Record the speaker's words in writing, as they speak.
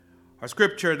Our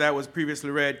scripture that was previously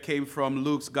read came from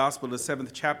Luke's Gospel, the 7th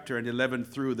chapter, and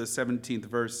 11th through the 17th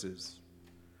verses.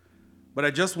 But I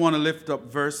just want to lift up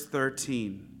verse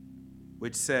 13,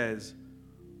 which says,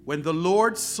 "When the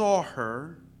Lord saw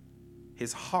her,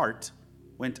 his heart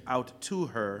went out to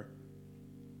her,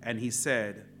 and he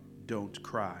said, 'Don't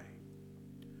cry.'"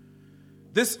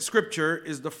 This scripture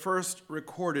is the first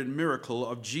recorded miracle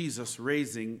of Jesus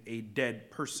raising a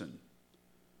dead person.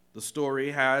 The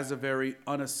story has a very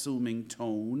unassuming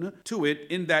tone to it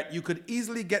in that you could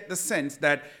easily get the sense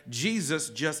that Jesus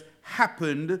just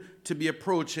happened to be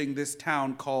approaching this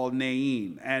town called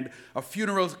Nain, and a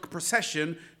funeral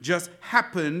procession just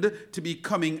happened to be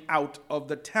coming out of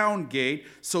the town gate,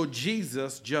 so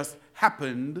Jesus just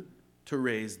happened to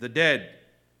raise the dead.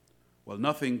 Well,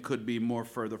 nothing could be more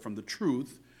further from the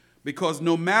truth, because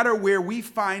no matter where we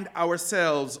find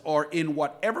ourselves or in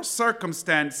whatever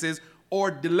circumstances or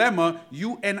dilemma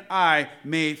you and I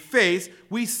may face,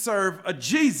 we serve a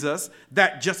Jesus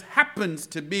that just happens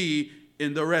to be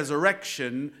in the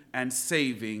resurrection and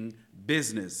saving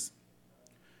business.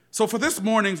 So for this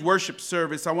morning's worship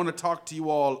service, I want to talk to you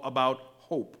all about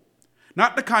hope.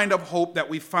 Not the kind of hope that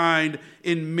we find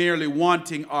in merely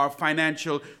wanting our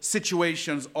financial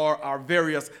situations or our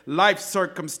various life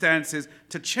circumstances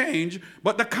to change,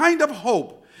 but the kind of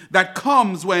hope that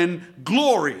comes when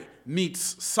glory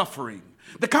meets suffering.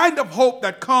 The kind of hope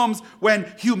that comes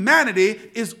when humanity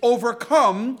is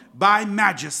overcome by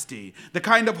majesty. The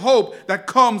kind of hope that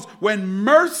comes when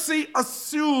mercy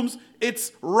assumes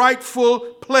its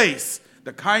rightful place.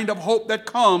 The kind of hope that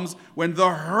comes when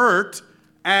the hurt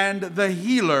and the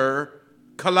healer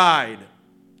collide.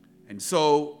 And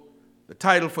so, the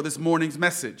title for this morning's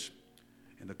message,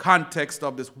 in the context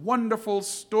of this wonderful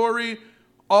story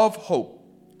of hope,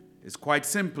 is quite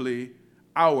simply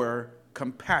Our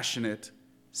Compassionate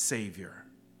Savior.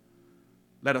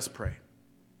 Let us pray.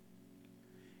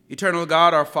 Eternal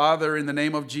God, our Father, in the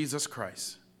name of Jesus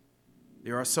Christ,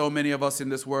 there are so many of us in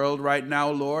this world right now,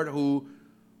 Lord, who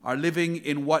are living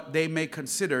in what they may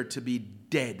consider to be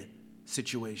dead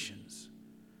situations.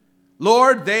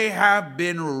 Lord, they have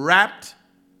been wrapped,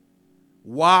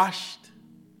 washed,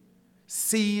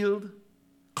 sealed,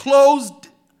 closed,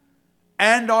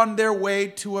 and on their way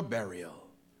to a burial.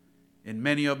 In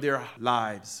many of their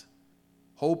lives,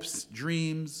 hopes,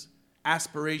 dreams,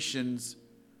 aspirations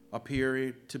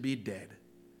appear to be dead,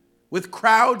 with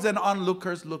crowds and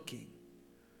onlookers looking.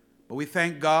 But we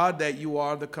thank God that you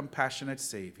are the compassionate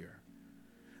Savior,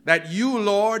 that you,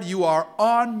 Lord, you are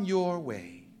on your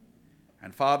way.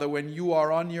 And Father, when you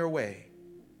are on your way,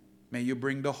 may you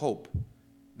bring the hope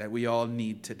that we all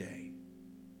need today.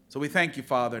 So we thank you,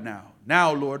 Father, now.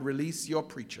 Now, Lord, release your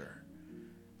preacher,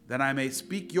 that I may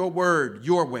speak your word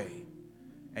your way,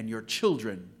 and your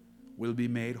children will be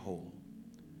made whole.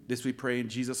 This we pray in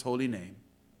Jesus' holy name.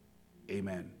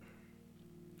 Amen.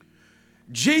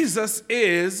 Jesus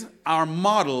is our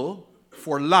model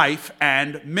for life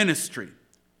and ministry.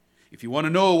 If you want to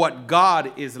know what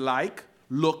God is like,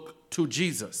 look to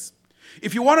Jesus.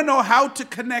 If you want to know how to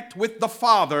connect with the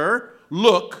Father,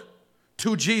 look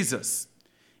to Jesus.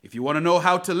 If you want to know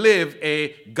how to live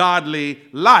a godly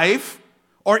life,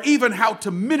 or even how to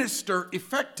minister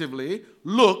effectively,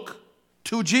 look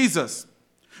to Jesus.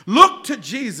 Look to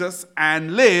Jesus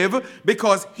and live,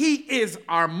 because he is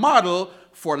our model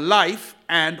for life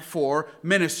and for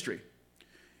ministry.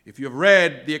 If you have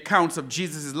read the accounts of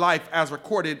Jesus' life as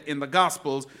recorded in the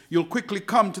Gospels, you'll quickly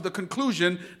come to the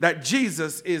conclusion that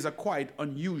Jesus is a quite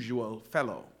unusual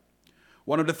fellow.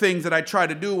 One of the things that I try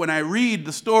to do when I read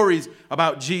the stories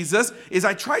about Jesus is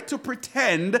I try to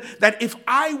pretend that if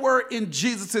I were in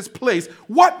Jesus' place,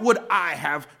 what would I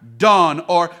have done,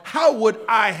 or how would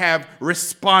I have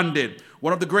responded?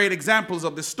 One of the great examples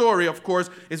of this story, of course,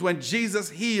 is when Jesus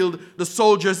healed the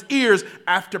soldier's ears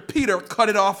after Peter cut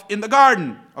it off in the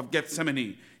Garden of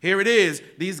Gethsemane. Here it is.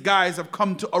 These guys have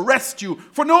come to arrest you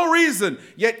for no reason,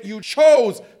 yet you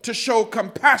chose to show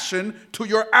compassion to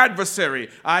your adversary.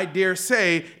 I dare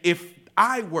say, if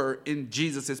I were in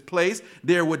Jesus' place,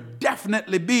 there would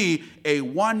definitely be a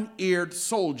one-eared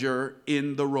soldier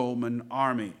in the Roman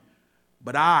army.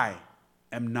 But I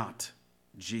am not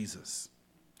Jesus.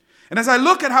 And as I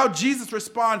look at how Jesus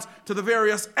responds to the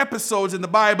various episodes in the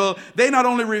Bible, they not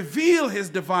only reveal his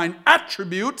divine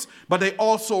attributes, but they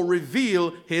also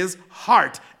reveal his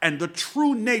heart and the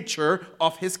true nature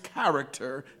of his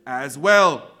character as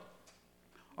well.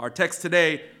 Our text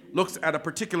today looks at a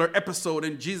particular episode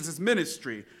in Jesus'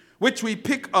 ministry, which we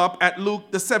pick up at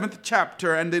Luke, the 7th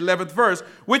chapter and the 11th verse,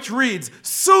 which reads,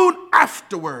 "Soon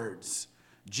afterwards,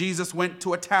 Jesus went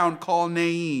to a town called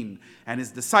Nain, and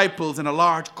his disciples and a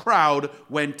large crowd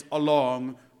went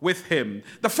along with him.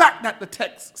 The fact that the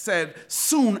text said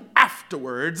soon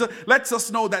afterwards lets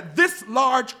us know that this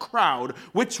large crowd,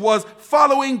 which was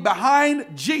following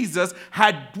behind Jesus,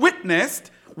 had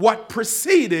witnessed what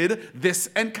preceded this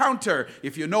encounter.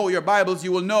 If you know your Bibles,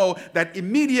 you will know that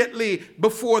immediately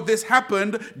before this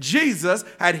happened, Jesus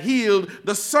had healed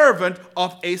the servant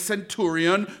of a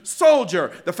centurion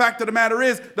soldier. The fact of the matter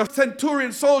is, the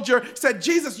centurion soldier said,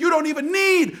 Jesus, you don't even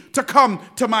need to come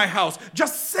to my house.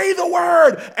 Just say the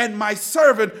word and my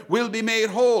servant will be made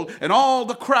whole. And all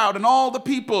the crowd and all the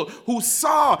people who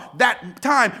saw that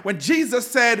time when Jesus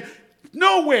said,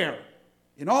 nowhere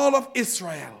in all of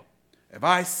Israel have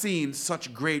I seen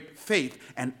such great faith.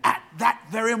 And at that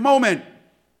very moment,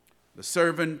 the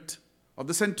servant of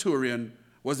the centurion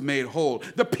was made whole.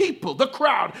 The people, the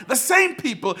crowd, the same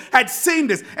people had seen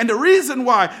this. And the reason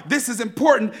why this is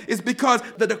important is because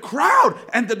the crowd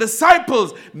and the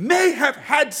disciples may have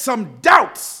had some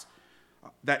doubts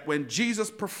that when Jesus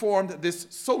performed this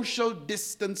social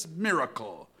distance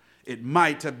miracle, it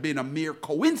might have been a mere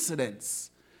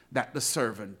coincidence that the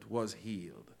servant was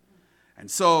healed.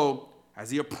 And so, as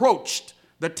he approached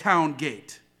the town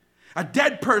gate, a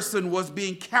dead person was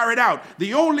being carried out,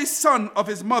 the only son of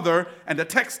his mother, and the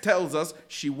text tells us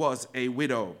she was a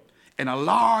widow, and a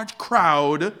large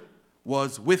crowd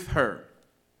was with her.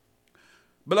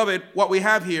 Beloved, what we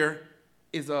have here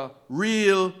is a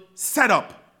real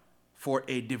setup for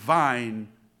a divine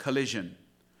collision.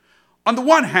 On the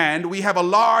one hand, we have a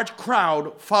large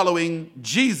crowd following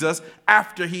Jesus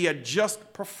after he had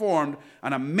just performed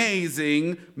an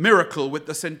amazing miracle with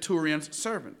the centurion's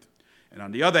servant. And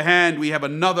on the other hand, we have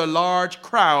another large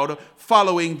crowd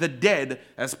following the dead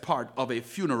as part of a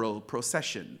funeral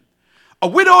procession. A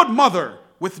widowed mother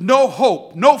with no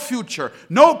hope, no future,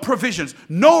 no provisions,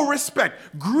 no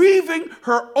respect, grieving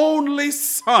her only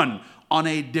son on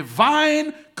a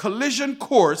divine collision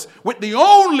course with the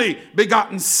only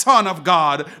begotten Son of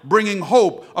God, bringing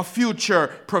hope of future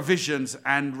provisions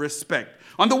and respect.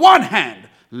 On the one hand,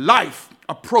 life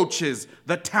approaches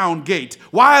the town gate,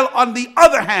 while on the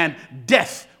other hand,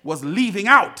 death was leaving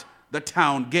out the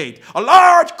town gate. A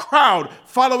large crowd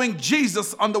following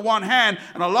Jesus on the one hand,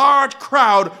 and a large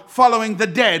crowd following the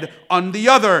dead on the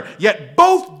other, yet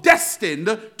both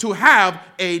destined to have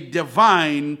a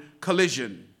divine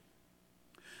collision.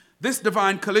 This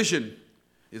divine collision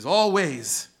is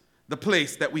always the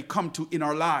place that we come to in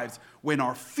our lives when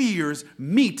our fears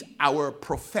meet our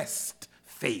professed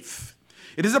faith.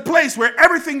 It is a place where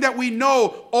everything that we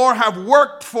know or have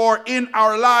worked for in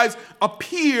our lives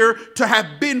appear to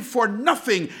have been for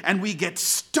nothing, and we get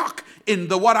stuck in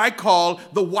the what I call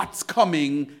the what's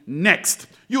coming next.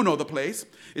 You know the place.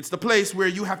 It's the place where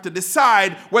you have to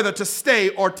decide whether to stay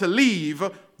or to leave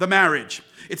the marriage.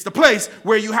 It's the place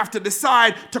where you have to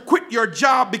decide to quit your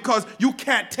job because you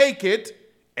can't take it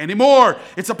anymore.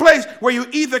 It's a place where you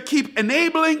either keep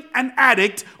enabling an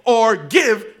addict or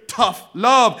give tough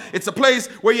love. It's a place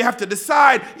where you have to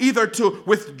decide either to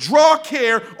withdraw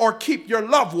care or keep your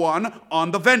loved one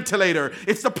on the ventilator.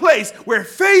 It's the place where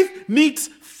faith meets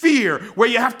fear, where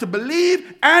you have to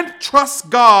believe and trust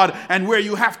God, and where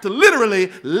you have to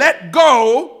literally let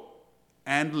go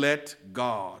and let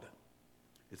God.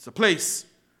 It's a place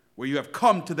where you have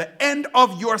come to the end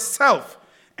of yourself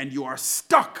and you are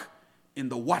stuck in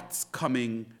the what's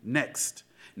coming next.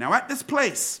 Now, at this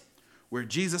place where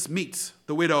Jesus meets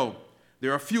the widow,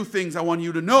 there are a few things I want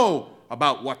you to know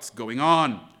about what's going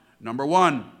on. Number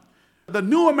one, the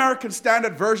New American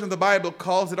Standard Version of the Bible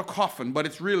calls it a coffin, but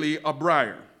it's really a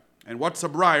briar. And what's a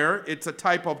briar? It's a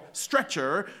type of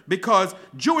stretcher because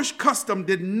Jewish custom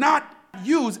did not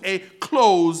use a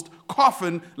closed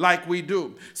coffin like we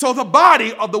do. So the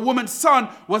body of the woman's son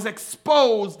was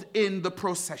exposed in the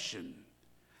procession.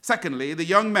 Secondly, the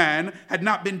young man had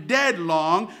not been dead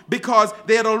long because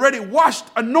they had already washed,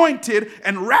 anointed,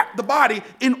 and wrapped the body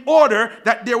in order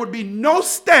that there would be no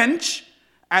stench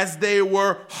as they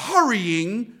were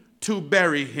hurrying to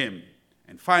bury him.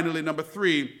 And finally, number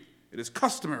three, it is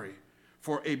customary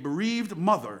for a bereaved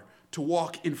mother to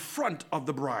walk in front of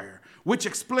the briar, which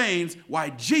explains why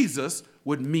Jesus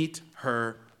would meet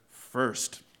her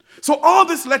first. So all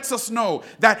this lets us know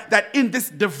that in this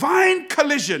divine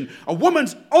collision, a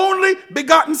woman's only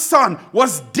begotten son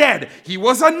was dead. He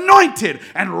was anointed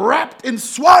and wrapped in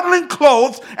swaddling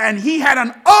clothes, and he had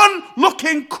an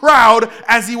onlooking crowd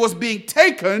as he was being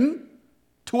taken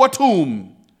to a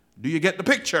tomb. Do you get the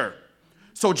picture?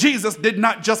 So Jesus did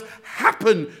not just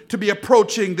happen to be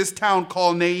approaching this town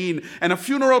called Nain, and a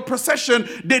funeral procession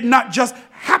did not just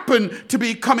happened to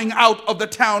be coming out of the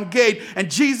town gate. And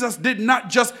Jesus did not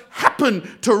just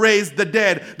happen to raise the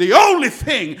dead. The only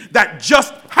thing that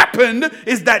just happened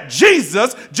is that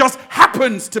Jesus just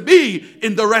happens to be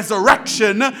in the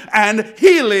resurrection and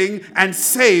healing and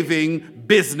saving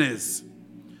business.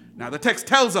 Now the text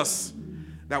tells us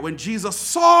that when Jesus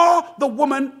saw the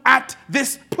woman at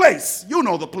this place, you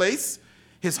know the place,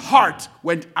 his heart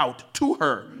went out to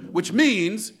her, which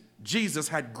means Jesus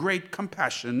had great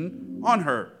compassion on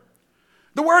her.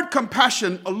 The word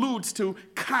compassion alludes to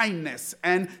kindness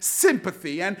and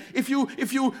sympathy. And if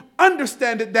you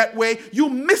understand it that way, you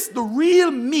miss the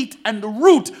real meat and the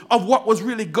root of what was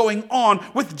really going on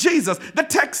with Jesus. The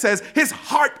text says his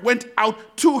heart went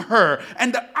out to her.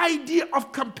 And the idea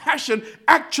of compassion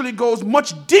actually goes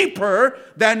much deeper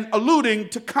than alluding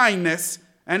to kindness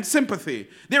and sympathy.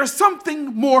 There is something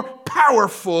more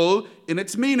powerful in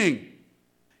its meaning.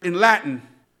 In Latin,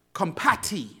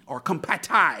 compati or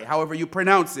compati, however you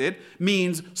pronounce it,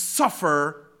 means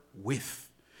suffer with.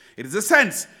 It is a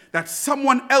sense that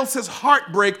someone else's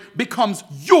heartbreak becomes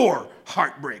your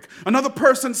heartbreak. Another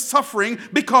person's suffering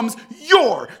becomes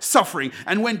your suffering.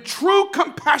 And when true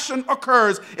compassion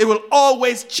occurs, it will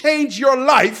always change your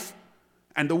life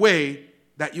and the way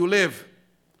that you live.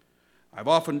 I've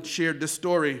often shared this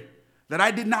story that I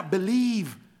did not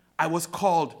believe I was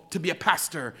called to be a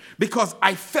pastor because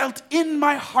I felt in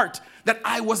my heart that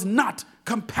I was not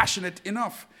compassionate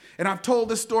enough. And I've told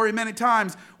this story many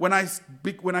times. When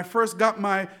I first got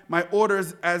my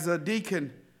orders as a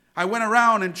deacon, I went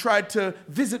around and tried to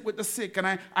visit with the sick,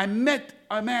 and I met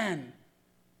a man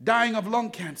dying of lung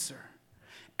cancer.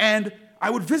 And I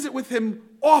would visit with him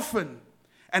often.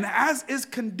 And as his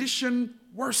condition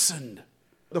worsened,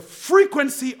 the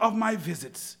frequency of my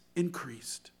visits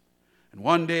increased. And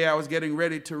one day I was getting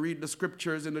ready to read the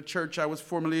scriptures in the church I was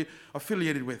formerly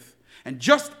affiliated with. And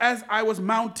just as I was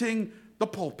mounting the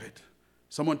pulpit,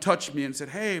 someone touched me and said,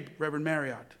 "Hey, Reverend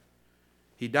Marriott,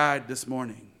 he died this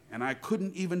morning." And I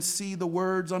couldn't even see the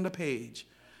words on the page.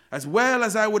 As well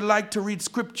as I would like to read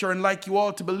scripture and like you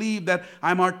all to believe that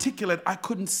I'm articulate, I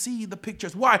couldn't see the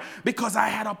pictures. Why? Because I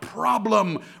had a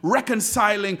problem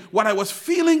reconciling what I was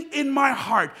feeling in my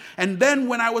heart. And then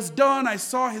when I was done, I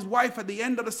saw his wife at the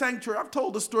end of the sanctuary. I've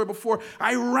told the story before.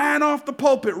 I ran off the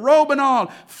pulpit, robe and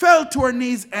all, fell to her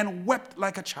knees and wept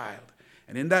like a child.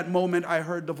 And in that moment, I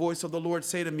heard the voice of the Lord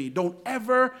say to me, "Don't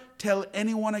ever tell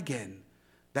anyone again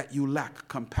that you lack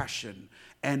compassion."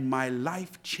 And my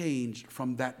life changed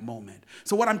from that moment.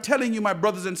 So what I'm telling you, my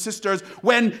brothers and sisters,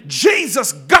 when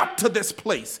Jesus got to this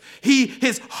place,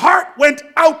 his heart went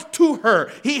out to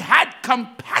her. He had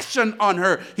compassion on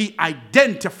her. He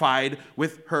identified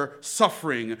with her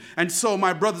suffering. And so,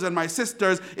 my brothers and my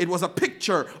sisters, it was a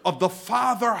picture of the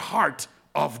Father heart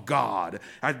of God.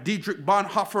 As Dietrich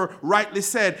Bonhoeffer rightly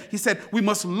said, he said, we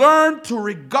must learn to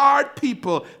regard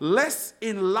people less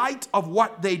in light of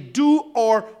what they do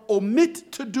or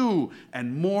omit to do,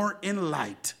 and more in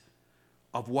light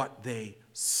of what they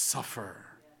suffer.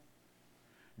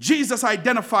 Jesus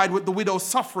identified with the widow's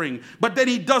suffering, but then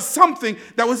he does something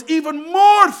that was even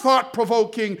more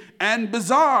thought-provoking and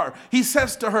bizarre. He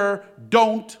says to her,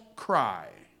 "Don't cry."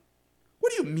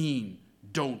 What do you mean,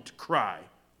 don't cry?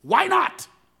 Why not?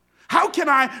 How can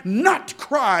I not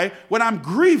cry when I'm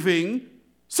grieving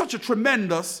such a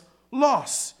tremendous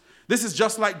loss? This is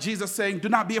just like Jesus saying, "Do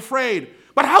not be afraid."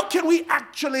 But how can we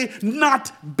actually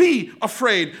not be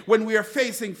afraid when we are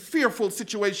facing fearful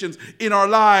situations in our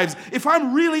lives? If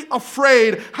I'm really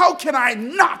afraid, how can I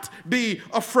not be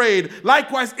afraid?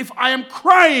 Likewise, if I am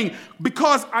crying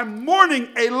because I'm mourning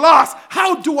a loss,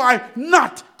 how do I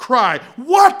not cry?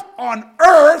 What on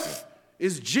earth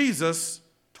is Jesus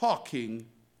talking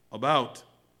about?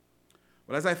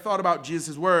 But as I thought about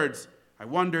Jesus' words, I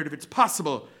wondered if it's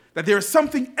possible that there is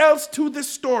something else to this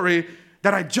story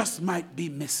that I just might be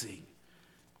missing.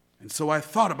 And so I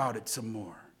thought about it some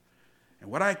more.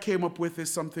 And what I came up with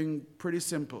is something pretty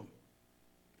simple.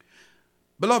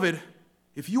 Beloved,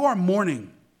 if you are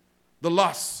mourning the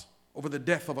loss over the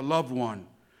death of a loved one,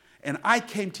 and I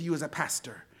came to you as a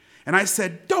pastor, and I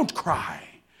said, "Don't cry,"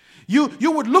 you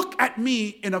would look at me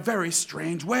in a very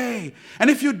strange way. And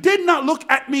if you did not look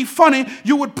at me funny,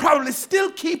 you would probably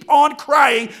still keep on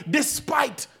crying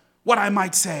despite what I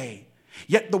might say.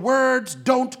 Yet the words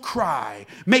 "don't cry"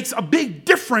 makes a big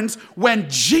difference when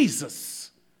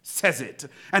Jesus says it.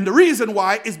 And the reason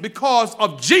why is because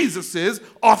of Jesus's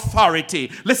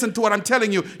authority. Listen to what I'm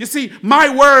telling you. You see, my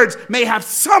words may have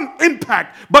some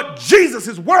impact, but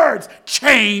Jesus's words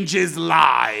changes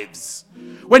lives.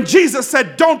 When Jesus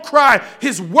said, "Don't cry,"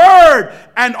 his word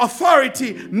and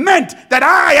authority meant that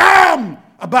I am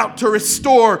about to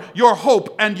restore your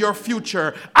hope and your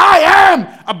future. I am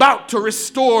about to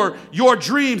restore your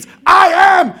dreams. I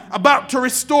am about to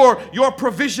restore your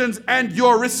provisions and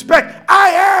your respect. I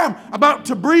am about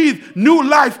to breathe new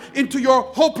life into your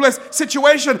hopeless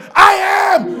situation. I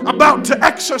am about to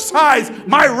exercise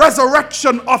my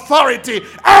resurrection authority.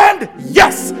 And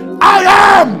yes, I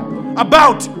am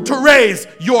about to raise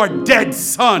your dead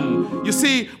son. You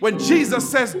see, when Jesus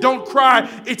says don't cry,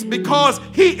 it's because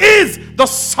he is the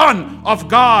Son of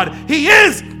God. He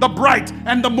is the bright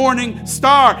and the morning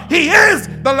star. He is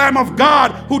the Lamb of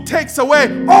God who takes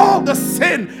away all the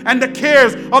sin and the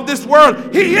cares of this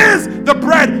world. He is the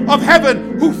bread of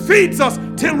heaven who feeds us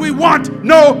till we want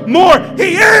no more.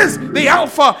 He is the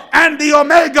Alpha and the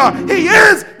Omega. He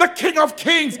is the King of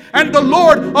Kings and the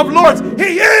Lord of Lords.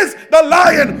 He is the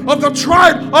Lion of the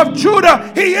tribe of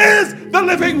Judah. He is the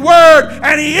living Word,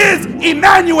 and he is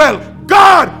Emmanuel,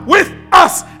 God with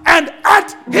us. And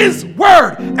at his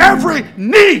word, every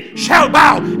knee shall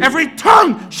bow, every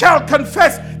tongue shall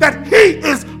confess that he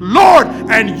is Lord.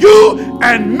 And you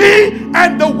and me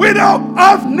and the widow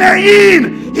of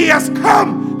Nain, he has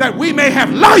come that we may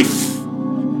have life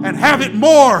and have it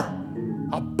more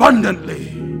abundantly.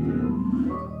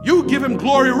 You give him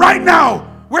glory right now,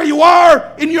 where you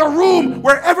are, in your room,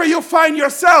 wherever you find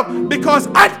yourself, because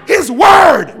at his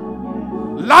word,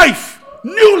 life,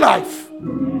 new life,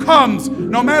 comes.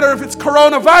 No matter if it's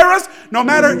coronavirus, no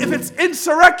matter if it's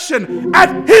insurrection,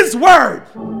 at his word,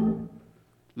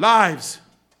 lives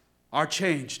are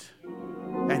changed.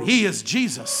 And he is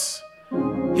Jesus.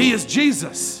 He is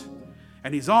Jesus.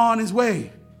 And he's on his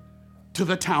way to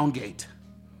the town gate.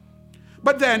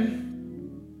 But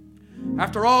then,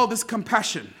 after all this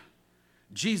compassion,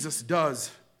 Jesus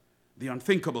does the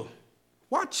unthinkable.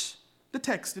 Watch the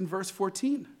text in verse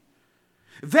 14.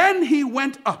 Then he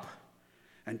went up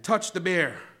and touched the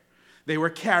bier they were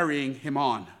carrying him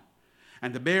on,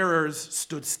 and the bearers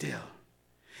stood still.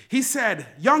 He said,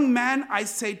 "Young man, I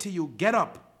say to you, get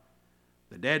up."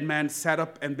 The dead man sat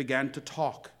up and began to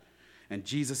talk, and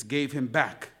Jesus gave him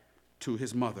back to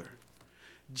his mother.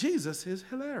 Jesus is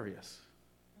hilarious.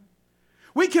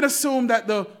 We can assume that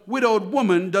the widowed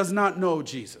woman does not know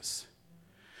Jesus.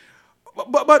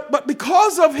 But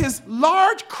because of his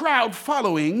large crowd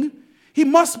following, he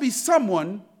must be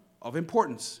someone of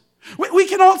importance. We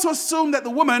can also assume that the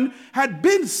woman had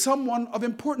been someone of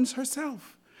importance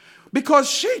herself, because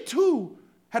she too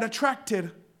had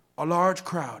attracted a large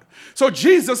crowd. So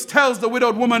Jesus tells the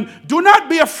widowed woman, "Do not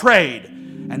be afraid,"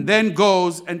 and then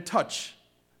goes and touch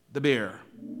the bier.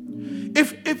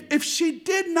 If she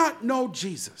did not know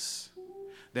Jesus,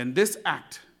 then this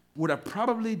act would have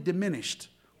probably diminished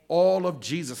all of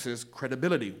Jesus'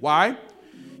 credibility. Why?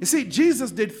 You see,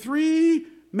 Jesus did three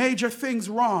major things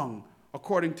wrong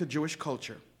according to Jewish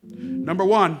culture. Number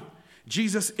one,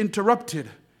 Jesus interrupted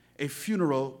a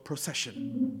funeral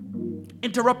procession.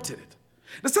 Interrupted it.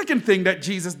 The second thing that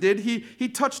Jesus did, he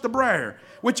touched the bier,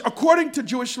 which according to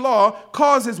Jewish law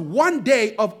causes 1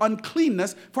 day of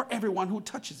uncleanness for everyone who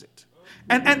touches it.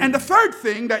 And the third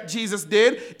thing that Jesus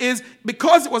did is,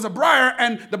 because it was a bier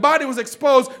and the body was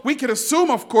exposed, we can assume,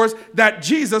 of course, that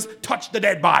Jesus touched the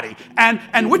dead body.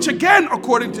 And which again,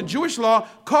 according to Jewish law,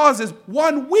 causes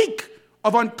 1 week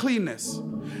of uncleanness.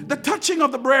 The touching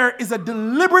of the bier is a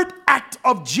deliberate act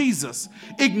of Jesus,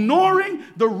 ignoring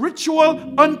the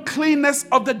ritual uncleanness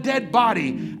of the dead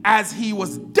body, as he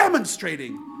was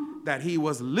demonstrating that he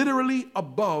was literally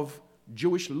above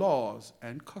Jewish laws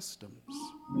and customs.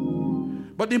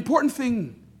 But the important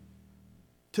thing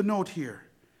to note here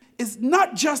is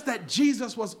not just that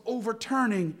Jesus was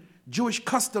overturning Jewish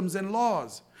customs and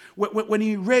laws when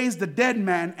he raised the dead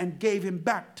man and gave him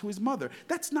back to his mother.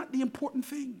 That's not the important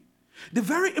thing. The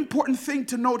very important thing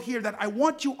to note here that I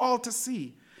want you all to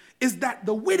see is that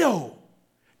the widow,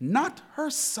 not her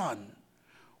son,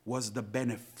 was the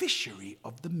beneficiary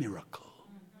of the miracle.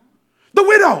 The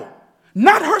widow,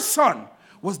 not her son,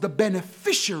 was the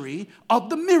beneficiary of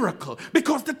the miracle,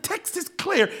 because the text is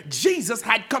clear. Jesus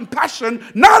had compassion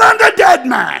not on the dead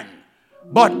man,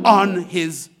 but on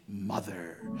his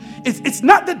mother. It's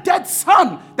not the dead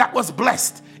son that was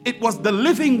blessed. It was the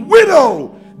living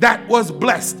widow that was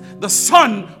blessed. The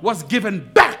son was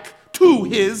given back to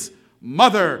his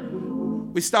mother.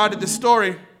 We started the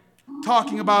story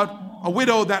talking about a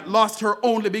widow that lost her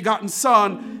only begotten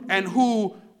son and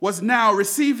who was now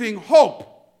receiving hope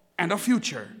and a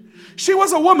future. She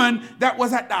was a woman that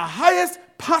was at the highest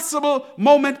possible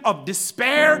moment of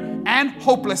despair and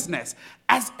hopelessness.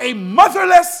 As a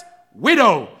motherless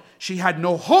widow, she had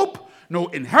no hope, no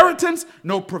inheritance,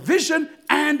 no provision,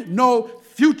 and no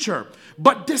future.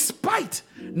 But despite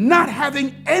not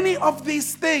having any of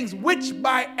these things, which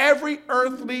by every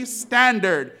earthly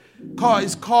standard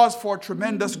is cause for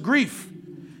tremendous grief,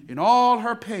 in all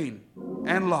her pain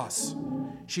and loss,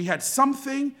 she had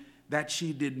something that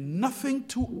she did nothing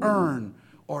to earn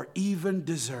or even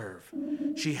deserve.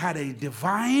 She had a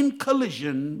divine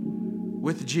collision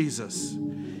with Jesus.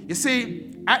 You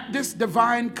see, at this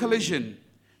divine collision,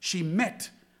 she met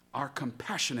our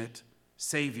compassionate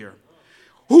Savior,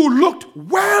 who looked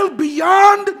well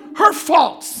beyond her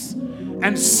faults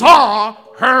and saw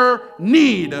her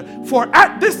need. For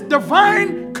at this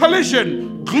divine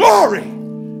collision, glory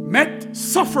met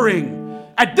suffering.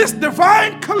 At this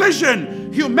divine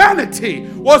collision, humanity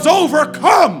was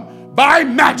overcome by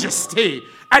majesty.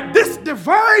 At this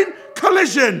divine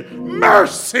collision,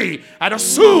 mercy had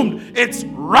assumed its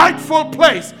rightful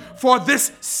place. For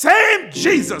this same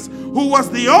Jesus, who was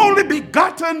the only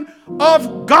begotten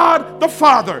of God the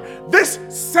Father, this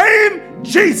same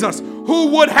Jesus who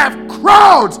would have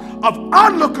crowds of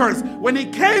onlookers when he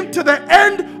came to the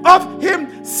end of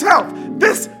himself,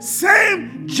 this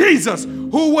same Jesus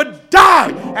who would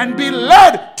die and be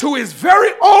led to his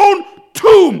very own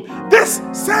tomb, this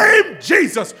same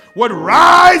Jesus would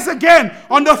rise again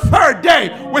on the third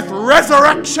day with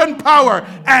resurrection power,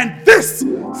 and this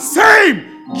same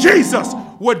Jesus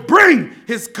would bring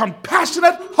his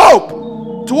compassionate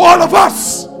hope to all of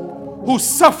us who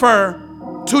suffer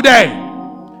today.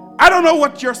 I don't know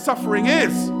what your suffering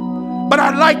is, but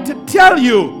I'd like to tell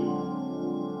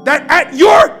you that at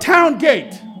your town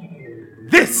gate,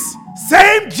 this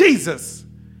same Jesus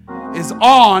is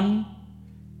on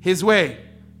his way.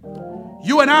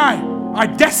 You and I are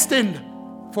destined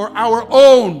for our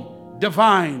own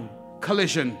divine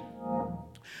collision.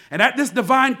 And at this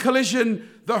divine collision,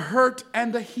 the hurt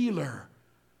and the healer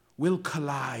will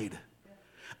collide.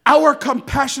 Our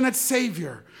compassionate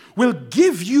Savior will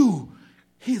give you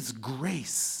his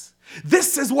grace.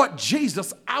 This is what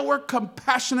Jesus, our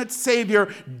compassionate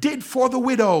Savior, did for the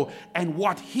widow, and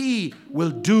what he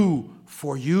will do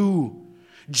for you.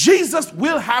 Jesus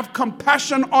will have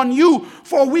compassion on you,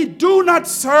 for we do not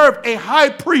serve a high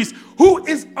priest who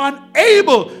is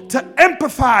unable to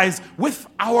empathize with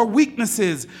our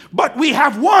weaknesses, but we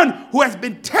have one who has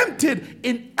been tempted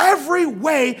in every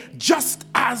way just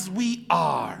as we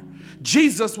are.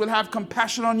 Jesus will have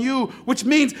compassion on you, which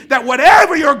means that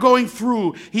whatever you're going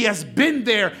through, he has been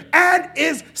there and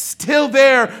is still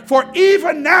there. For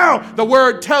even now, the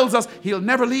word tells us he'll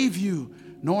never leave you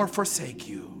nor forsake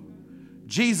you.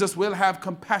 Jesus will have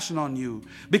compassion on you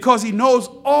because he knows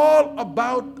all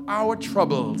about our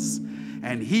troubles,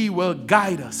 and he will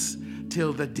guide us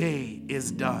till the day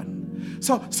is done.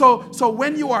 So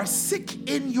when you are sick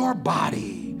in your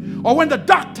body, or when the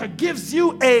doctor gives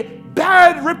you a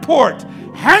bad report,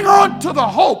 hang on to the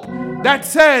hope that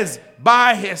says,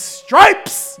 by his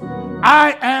stripes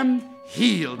I am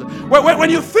healed. When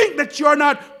you think that you're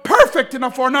not perfect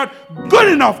enough or not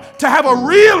good enough to have a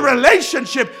real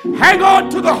relationship, hang on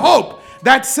to the hope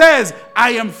that says,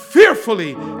 I am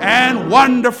fearfully and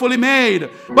wonderfully made.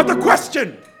 But the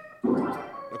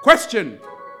question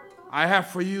I have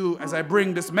for you as I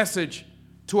bring this message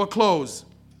to a close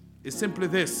is simply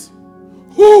this: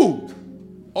 who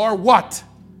or what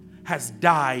has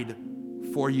died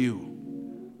for you?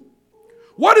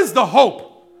 What is the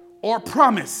hope or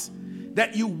promise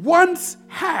that you once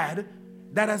had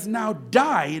that has now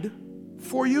died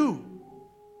for you?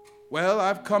 Well,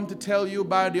 I've come to tell you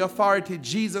by the authority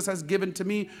Jesus has given to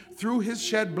me through his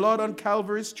shed blood on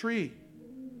Calvary's tree.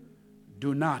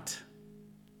 Do not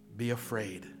be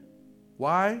afraid.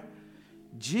 Why?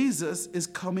 Jesus is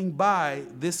coming by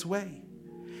this way,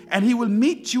 and he will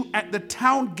meet you at the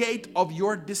town gate of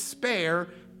your despair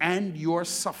and your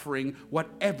suffering,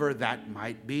 whatever that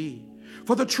might be.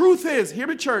 For the truth is, hear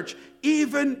me, church,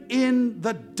 even in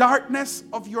the darkness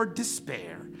of your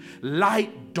despair,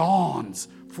 light dawns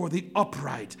for the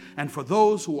upright and for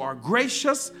those who are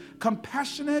gracious,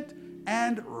 compassionate,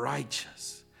 and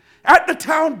righteous. At the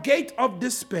town gate of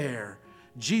despair,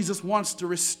 Jesus wants to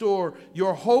restore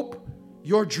your hope,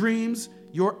 your dreams,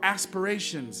 your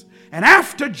aspirations. And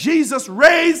after Jesus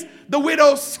raised the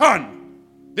widow's son,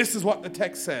 this is what the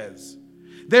text says: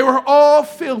 they were all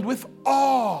filled with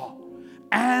awe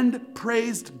and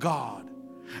praised God.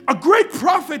 A great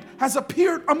prophet has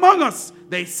appeared among us,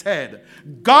 they said.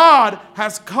 God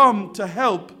has come to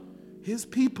help his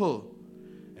people.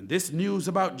 And this news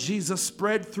about Jesus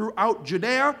spread throughout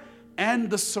Judea and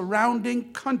the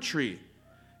surrounding country.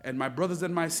 And my brothers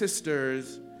and my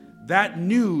sisters, that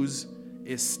news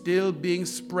is still being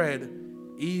spread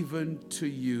even to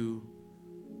you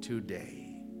today.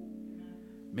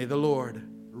 May the Lord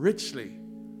richly,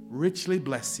 richly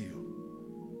bless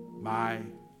you, my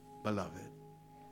beloved.